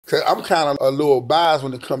Cause I'm kind of a little biased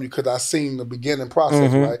when it comes to because I seen the beginning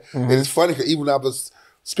process, right? And it's funny because even when I was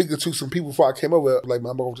speaking to some people before I came over, like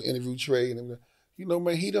my mom to interview Trey, and you know,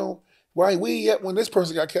 man, he don't. Why we yet when this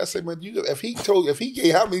person got cast? I said, man, if he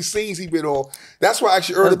gave how many scenes he been on, that's why I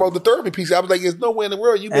actually heard about the therapy piece. I was like, there's nowhere in the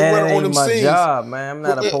world you've been running on them scenes. It's my job, man. I'm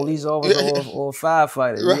not a police officer or a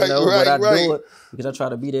firefighter, you know, but I do it because I try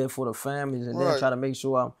to be there for the families and then try to make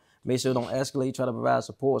sure it don't escalate, try to provide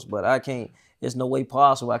supports, but I can't. There's no way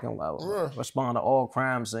possible I can respond to all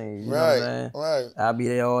crime scenes. You know what I'm saying? Right. I'll be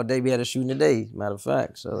there all day. We had a shooting today, matter of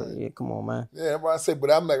fact. So yeah, come on, man. Yeah, that's what I say.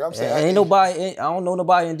 But I'm saying, ain't nobody. I don't know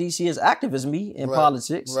nobody in DC as active as me in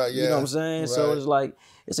politics. Right. Yeah. You know what I'm saying? So it's like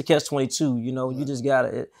it's a catch-22. You know, you just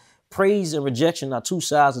gotta. Praise and rejection are two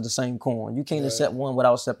sides of the same coin. You can't accept one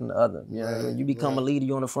without accepting the other. You know, when you become a leader,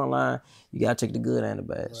 you're on the front line. You gotta take the good and the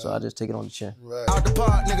bad. So I just take it on the chin. Out the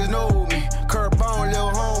park, niggas know me. Curb on,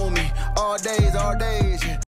 little homie. All days, all days.